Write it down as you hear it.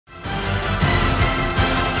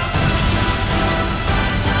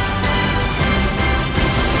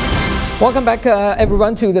Welcome back,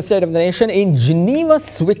 everyone, to the State of the Nation. In Geneva,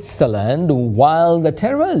 Switzerland, while the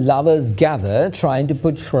terror lovers gather trying to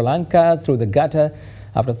put Sri Lanka through the gutter,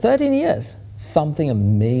 after 13 years, something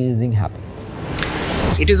amazing happened.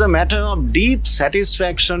 It is a matter of deep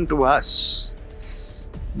satisfaction to us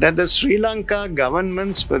that the Sri Lanka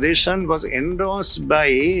government's position was endorsed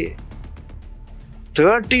by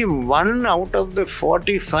 31 out of the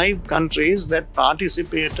 45 countries that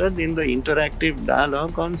participated in the interactive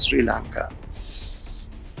dialogue on Sri Lanka.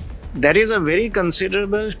 That is a very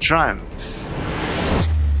considerable triumph.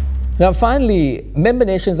 Now, finally, member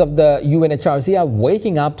nations of the UNHRC are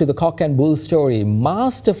waking up to the cock and bull story,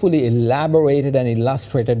 masterfully elaborated and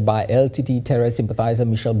illustrated by LTTE terror sympathizer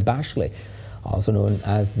Michelle Bachelet, also known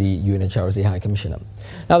as the UNHRC High Commissioner.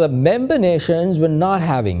 Now, the member nations were not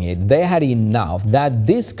having it. They had enough that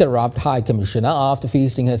this corrupt High Commissioner, after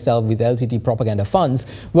feasting herself with LTTE propaganda funds,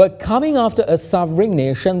 were coming after a sovereign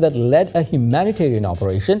nation that led a humanitarian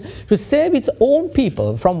operation to save its own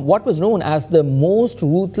people from what was known as the most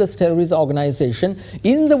ruthless terrorist organization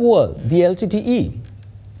in the world, the LTTE.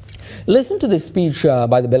 Listen to this speech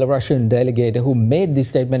by the Belarusian delegate who made this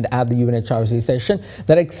statement at the UNHRC session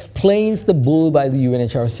that explains the bull by the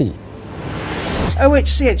UNHRC.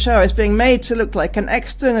 OHCHR is being made to look like an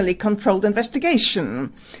externally controlled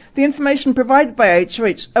investigation. The information provided by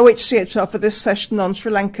OHCHR for this session on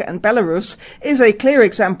Sri Lanka and Belarus is a clear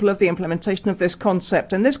example of the implementation of this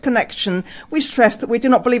concept. In this connection, we stress that we do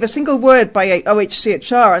not believe a single word by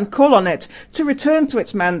OHCHR and call on it to return to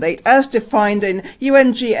its mandate as defined in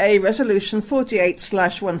UNGA Resolution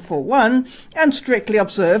 48/141 and strictly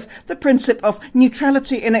observe the principle of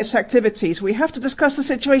neutrality in its activities. We have to discuss the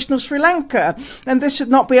situation of Sri Lanka, and this should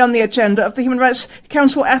not be on the agenda of the Human Rights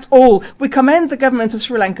Council at all. We commend the government of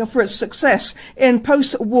Sri Lanka for its success in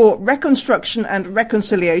post-war reconstruction and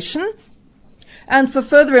reconciliation, and for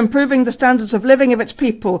further improving the standards of living of its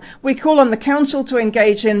people. We call on the Council to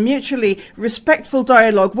engage in mutually respectful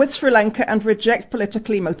dialogue with Sri Lanka and reject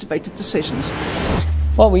politically motivated decisions.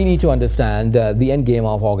 Well, we need to understand the end game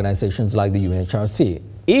of organizations like the UNHRC.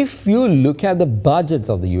 If you look at the budgets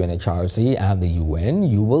of the UNHRC and the UN,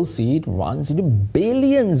 you will see it runs into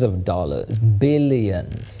billions of dollars,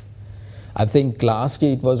 billions. I think last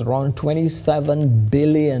year it was around $27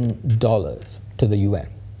 billion to the UN.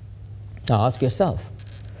 Now ask yourself,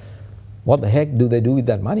 what the heck do they do with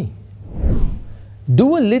that money?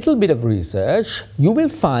 Do a little bit of research. You will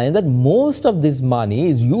find that most of this money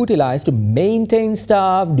is utilized to maintain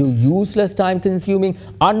staff, do useless time-consuming,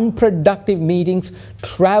 unproductive meetings,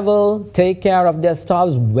 travel, take care of their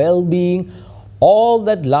staff's well-being, all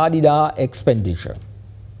that la-di-da expenditure.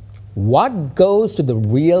 What goes to the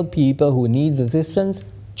real people who needs assistance?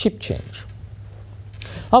 Chip change.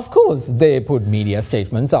 Of course, they put media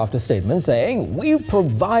statements after statements saying, we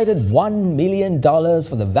provided $1 million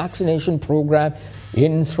for the vaccination program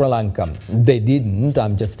in Sri Lanka. They didn't,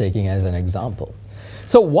 I'm just taking as an example.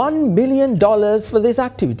 So $1 million for this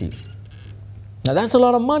activity. Now that's a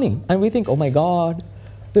lot of money. And we think, oh my God,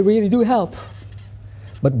 they really do help.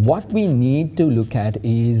 But what we need to look at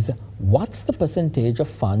is, what's the percentage of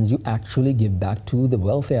funds you actually give back to the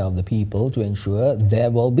welfare of the people to ensure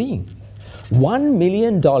their well-being? $1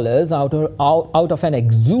 million out of an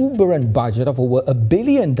exuberant budget of over $1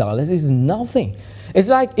 billion is nothing. It's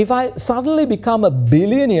like if I suddenly become a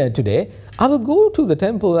billionaire today, I will go to the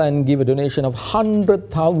temple and give a donation of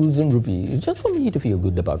 100,000 rupees just for me to feel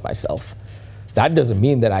good about myself. That doesn't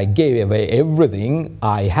mean that I gave away everything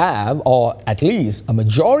I have, or at least a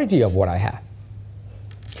majority of what I have.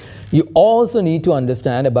 You also need to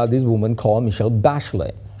understand about this woman called Michelle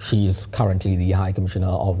Bachelet. She is currently the High Commissioner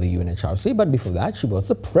of the UNHRC, but before that, she was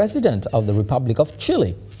the President of the Republic of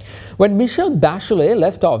Chile. When Michelle Bachelet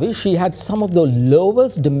left office, she had some of the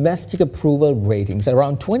lowest domestic approval ratings,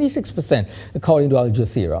 around 26%, according to Al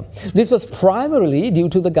Jazeera. This was primarily due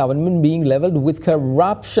to the government being leveled with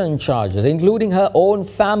corruption charges, including her own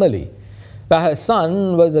family. But her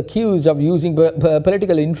son was accused of using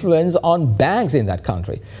political influence on banks in that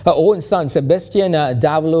country. Her own son, Sebastian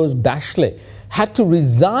Davalos Bachelet, had to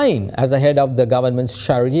resign as the head of the government's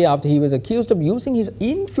charity after he was accused of using his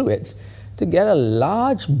influence to get a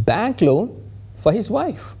large bank loan for his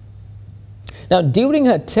wife. Now, during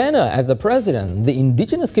her tenure as the president, the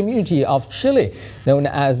indigenous community of Chile, known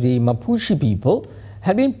as the Mapuche people,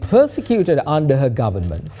 had been persecuted under her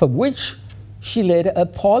government, for which she later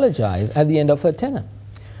apologized at the end of her tenure.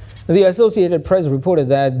 The Associated Press reported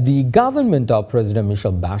that the government of President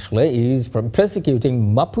Michelle Bachelet is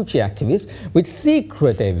persecuting Mapuche activists with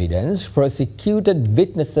secret evidence, prosecuted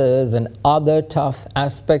witnesses, and other tough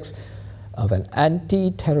aspects of an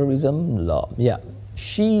anti-terrorism law. Yeah,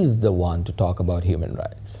 she's the one to talk about human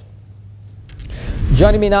rights.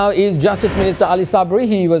 Joining me now is Justice Minister Ali Sabri.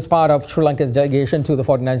 He was part of Sri Lanka's delegation to the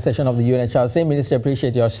 49th session of the UNHRC. Minister,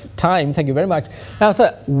 appreciate your time. Thank you very much. Now,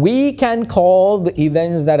 sir, we can call the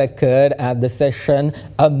events that occurred at the session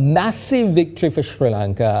a massive victory for Sri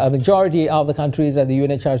Lanka. A majority of the countries at the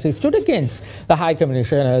UNHRC stood against the High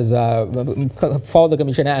Commissioner's for the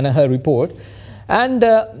Commissioner and her report. And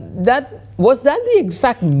was that the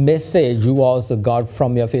exact message you also got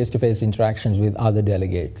from your face-to-face interactions with other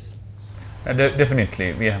delegates?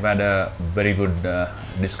 Definitely. We have had a very good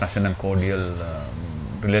discussion and cordial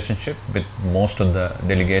relationship with most of the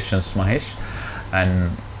delegations, Mahieash,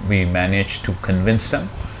 and we managed to convince them.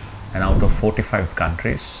 And out of 45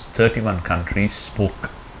 countries, 31 countries spoke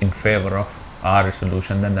in favor of our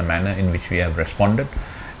resolution and the manner in which we have responded.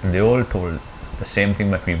 And they all told the same thing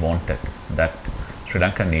that we wanted, that Sri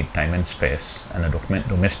Lanka need time and space and a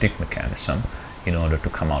domestic mechanism in order to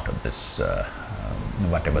come out of this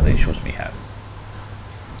whatever the issues we have.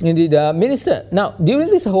 Indeed, Minister. Now, during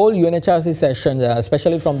this whole UNHRC session,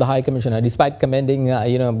 especially from the High Commissioner, despite commending,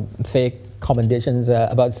 fake commendations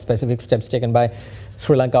about specific steps taken by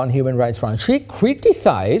Sri Lanka on human rights front, she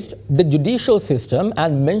criticized the judicial system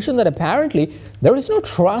and mentioned that apparently there is no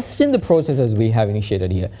trust in the processes we have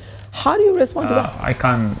initiated here. How do you respond to that?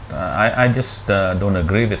 I just don't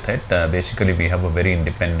agree with it. Basically, we have a very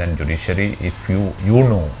independent judiciary. If you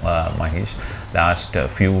know, Mahieash, last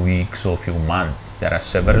few weeks or few months, there are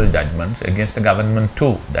several judgments against the government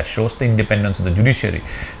too. That shows the independence of the judiciary.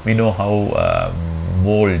 We know how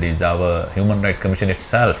bold is our Human Rights Commission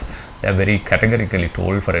itself. They are very categorically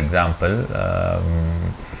told, for example,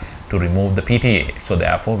 to remove the PTA. So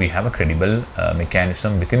therefore, we have a credible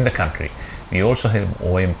mechanism within the country. We also have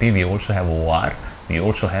OMP, we also have OR, we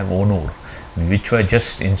also have ONUR, which were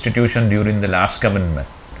just institutions during the last government.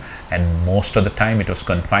 And most of the time it was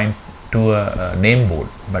confined to a name board.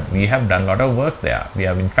 But we have done a lot of work there. We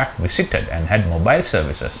have in fact visited and had mobile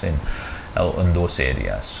services in those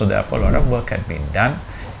areas. So therefore a lot of work had been done.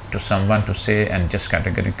 To someone to say and just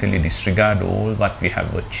categorically disregard all what we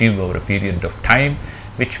have achieved over a period of time,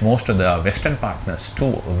 which most of the Western partners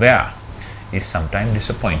too aware, is sometimes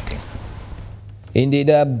disappointing. Indeed,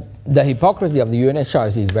 the hypocrisy of the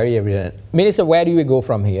UNHRC is very evident. Minister, where do we go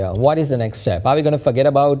from here? What is the next step? Are we going to forget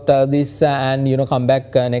about this and come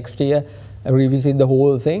back next year, revisit the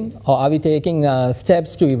whole thing? Or are we taking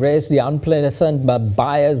steps to erase the unpleasant,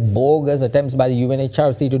 biased, bogus attempts by the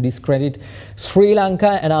UNHRC to discredit Sri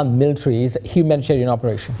Lanka and our military's humanitarian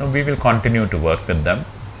operation? No, we will continue to work with them.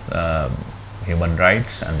 Human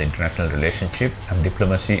rights and the international relationship and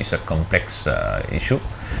diplomacy is a complex issue.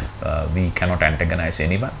 We cannot antagonize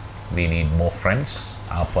anyone. We need more friends.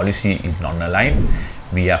 Our policy is non-aligned.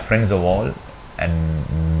 We are friends of all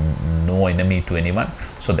and no enemy to anyone.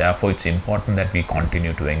 So therefore it's important that we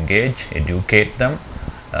continue to engage, educate them.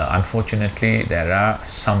 Unfortunately, there are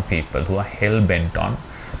some people who are hell-bent on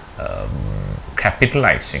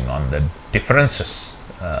capitalizing on the differences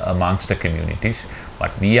amongst the communities.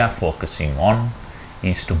 What we are focusing on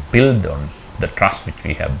is to build on the trust which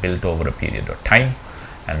we have built over a period of time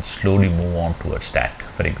and slowly move on towards that.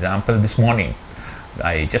 For example, this morning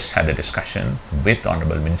I just had a discussion with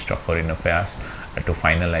Honorable Minister of Foreign Affairs to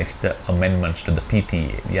finalize the amendments to the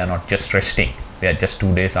PTA. We are not just resting. We are just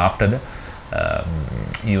 2 days after the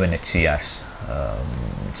UNHRC's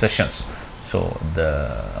sessions. So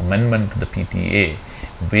the amendment to the PTA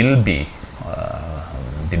will be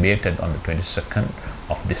debated on the 22nd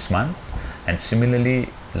of this month. And similarly,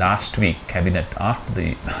 last week, Cabinet after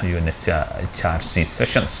the UNHRC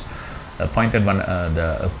sessions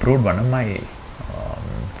approved one of my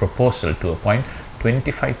proposal to appoint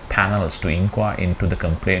 25 panels to inquire into the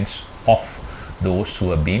complaints of those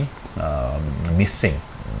who have been missing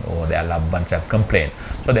or their loved ones have complained.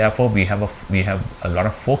 So therefore we have a lot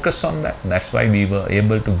of focus on that. That's why we were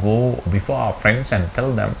able to go before our friends and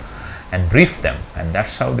tell them and brief them, and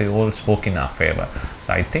that's how they all spoke in our favor.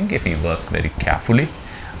 So I think if we work very carefully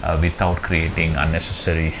without creating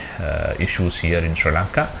unnecessary issues here in Sri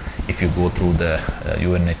Lanka, if you go through the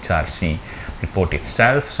UNHRC report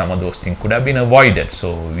itself, some of those things could have been avoided.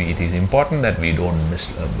 So it is important that we don't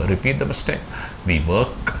repeat the mistake. We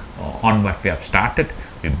work on what we have started,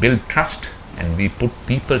 we build trust, and we put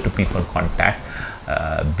people-to-people contact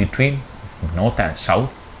between North and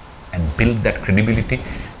South and build that credibility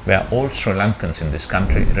where all Sri Lankans in this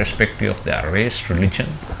country, irrespective of their race, religion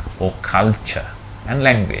or culture and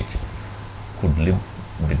language, could live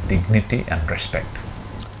with dignity and respect.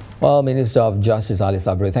 Well, Minister of Justice Ali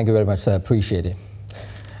Sabri, thank you very much, sir. Appreciate it.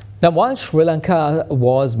 Now, while Sri Lanka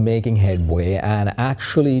was making headway and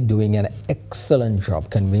actually doing an excellent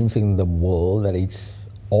job convincing the world that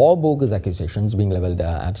it's all bogus accusations being leveled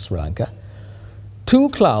at Sri Lanka, two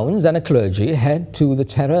clowns and a clergy head to the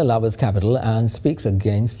terror lovers' capital and speaks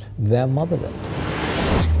against their motherland.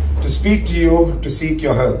 To speak to you, to seek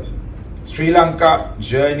your help. Sri Lanka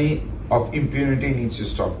journey of impunity needs to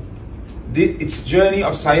stop. Its journey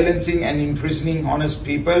of silencing and imprisoning honest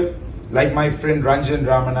people like my friend Ranjan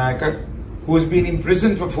Ramanayaka, who has been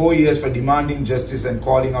imprisoned for 4 years for demanding justice and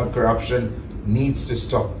calling out corruption, needs to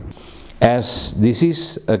stop. As this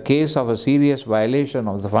is a case of a serious violation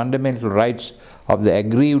of the fundamental rights of the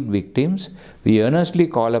aggrieved victims, we earnestly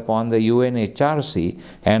call upon the UNHRC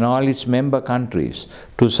and all its member countries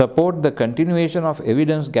to support the continuation of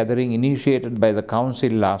evidence gathering initiated by the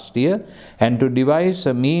Council last year and to devise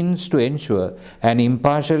a means to ensure an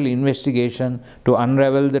impartial investigation to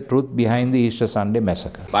unravel the truth behind the Easter Sunday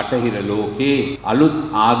massacre. බටහිර ලෝකේ අලුත්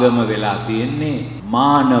ආගම වෙලා තියෙන්නේ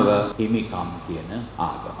මානව හිමිකම් කියන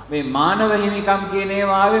ආගම. මේ මානව හිමිකම් කියන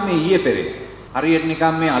ඒවා ආවේ මේ ඊයේ පෙරේ. හරියට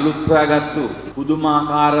නිකන් මේ අලුත් හොයාගත්තු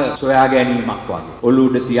පුදුමාකාර සොයා ගැනීමක් වගේ.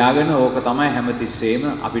 ඔළුවට තියාගෙන ඕක තමයි හැමතිස්සෙම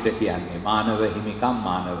අපිට කියන්නේ. මානව හිමිකම්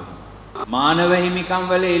මානව හිමිකම්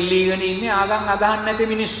වල එල්ලීගෙන ඉන්නේ ආගම් අදහන්න නැති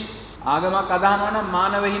මිනිස්සු. ආගමක් අදහනවා නම්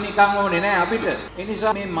මානව හිමිකම් ඕනේ නැහැ අපිට. ඒ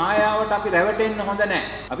නිසා මේ මායාවට අපි රැවටෙන්න හොඳ නැහැ.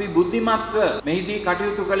 අපි බුද්ධිමත්ව මෙහිදී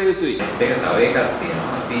කටයුතු කළ යුතුයි. ඒක තව එකක්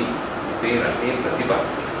තියෙනවා. අපි අපේ රටේ ප්‍රතිපත්ති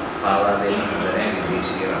පාවා දෙන්න හොඳ නැහැ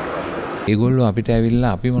විදේශීය රටවල්. ඒගොල්ලෝ අපිට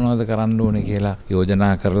ඇවිල්ලා අපි මොනවද කරන්න ඕනේ කියලා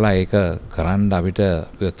යෝජනා කරලා ඒක කරන්න අපිට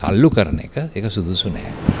තල්ලු කරන එක ඒක සුදුසු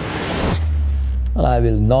නැහැ. Well, I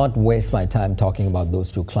will not waste my time talking about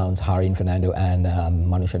those two clowns, Harin Fernando and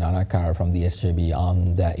Manusha Nanakar from the SJB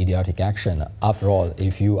on their idiotic action. After all,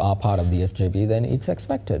 if you are part of the SJB, then it's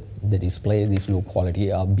expected they display this low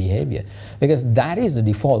quality of behavior, because that is the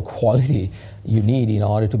default quality you need in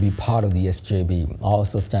order to be part of the SJB.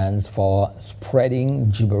 Also stands for spreading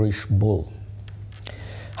gibberish bull.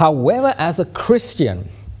 However, as a Christian,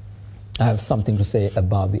 I have something to say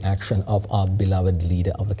about the action of our beloved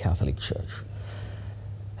leader of the Catholic Church.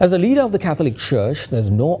 As a leader of the Catholic Church, there's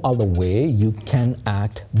no other way you can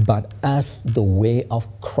act but as the way of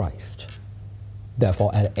Christ. Therefore,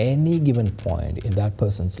 at any given point in that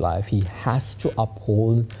person's life, he has to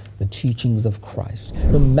uphold the teachings of Christ,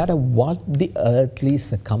 no matter what the earthly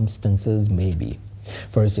circumstances may be.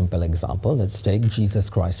 For a simple example, let's take Jesus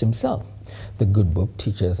Christ himself. The good book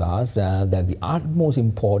teaches us that the utmost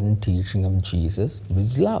important teaching of Jesus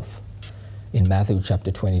was love. In Matthew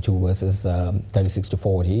chapter 22, verses 36 to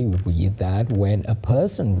 40, we read that when a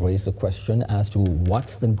person raised a question as to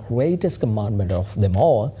what's the greatest commandment of them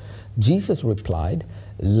all, Jesus replied,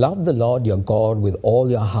 "Love the Lord your God with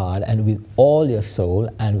all your heart and with all your soul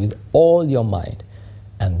and with all your mind.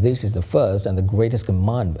 And this is the first and the greatest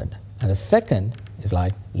commandment. And the second is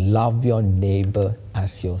like, love your neighbor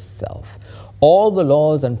as yourself. All the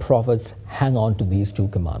laws and prophets hang on to these two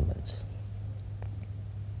commandments."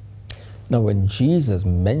 Now, when Jesus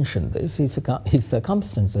mentioned this, his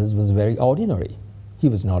circumstances was very ordinary. He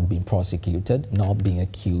was not being prosecuted, not being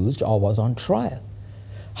accused, or was on trial.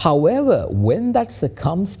 However, when that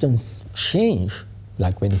circumstance changed,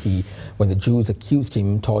 like when the Jews accused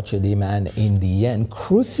him, tortured him, and in the end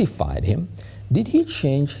crucified him, did he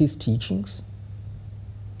change his teachings?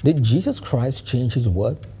 Did Jesus Christ change his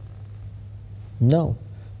word? No.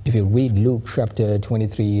 If you read Luke chapter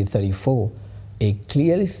 23:34, it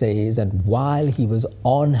clearly says that while he was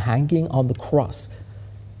hanging on the cross,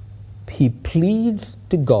 he pleads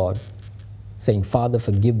to God, saying, "Father,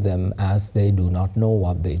 forgive them as they do not know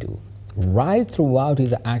what they do." Right throughout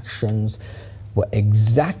his actions were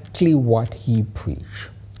exactly what he preached: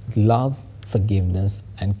 love, forgiveness,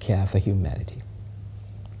 and care for humanity.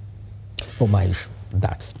 But Mahieash,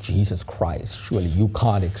 that's Jesus Christ. Surely you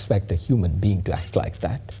can't expect a human being to act like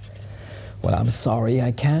that. Well, I'm sorry,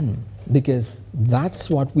 I can. Because that's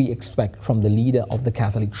what we expect from the leader of the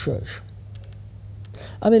Catholic Church.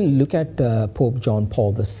 I mean, look at Pope John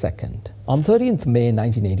Paul II. On 13th May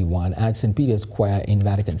 1981, at St. Peter's Square in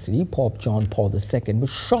Vatican City, Pope John Paul II was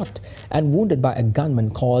shot and wounded by a gunman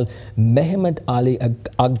called Mehmet Ali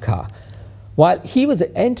Agca while he was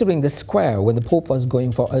entering the square when the Pope was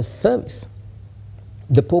going for a service.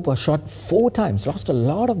 The Pope was shot 4 times, lost a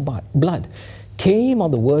lot of blood, came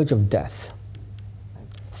on the verge of death.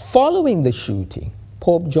 Following the shooting,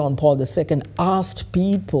 Pope John Paul II asked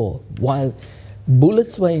people, while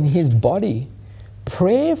bullets were in his body,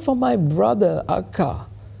 "Pray for my brother Agca,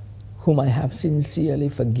 whom I have sincerely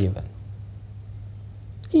forgiven."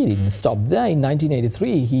 He didn't stop there. In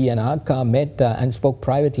 1983, he and Agca met and spoke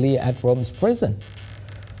privately at Rome's prison.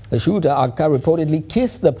 The shooter, Akka, reportedly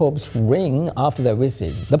kissed the Pope's ring after their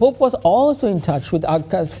visit. The Pope was also in touch with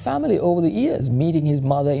Akka's family over the years, meeting his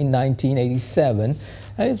mother in 1987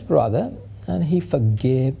 and his brother, and he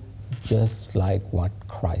forgave just like what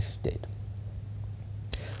Christ did.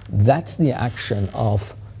 That's the action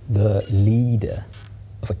of the leader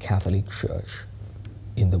of a Catholic church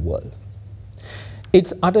in the world.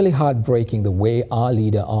 It's utterly heartbreaking the way our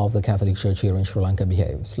leader of the Catholic Church here in Sri Lanka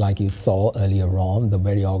behaves. Like you saw earlier on, the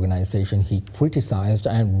very organization he criticized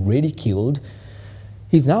and ridiculed,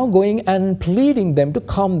 he's now going and pleading them to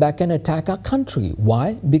come back and attack our country.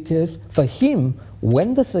 Why? Because for him,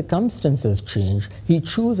 when the circumstances change, he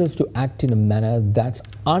chooses to act in a manner that's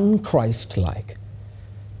un-Christ-like.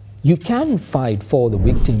 You can fight for the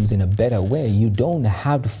victims in a better way. You don't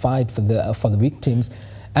have to fight for the victims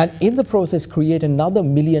and in the process create another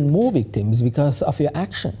million more victims because of your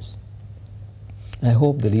actions. I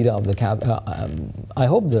hope the leader of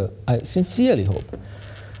the I sincerely hope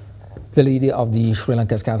the leader of the Sri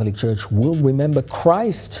Lanka's Catholic Church will remember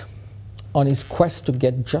Christ on his quest to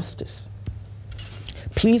get justice.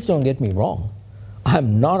 Please don't get me wrong.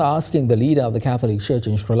 I'm not asking the leader of the Catholic Church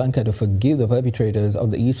in Sri Lanka to forgive the perpetrators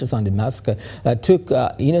of the Easter Sunday massacre that took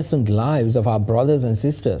innocent lives of our brothers and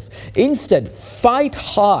sisters. Instead, fight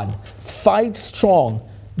hard, fight strong,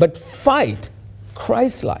 but fight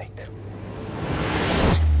Christ-like.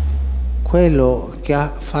 Quello che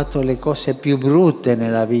ha fatto le cose più brutte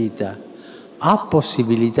nella vita ha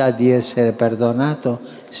possibilità di essere perdonato?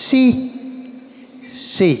 Sì,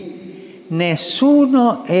 sì.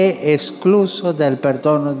 Nessuno è escluso dal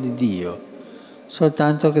perdono di Dio,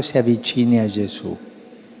 soltanto che si avvicini a Gesù,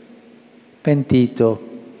 pentito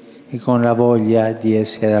e con la voglia di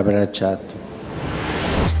essere abbracciato.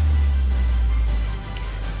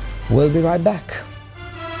 We'll be right back.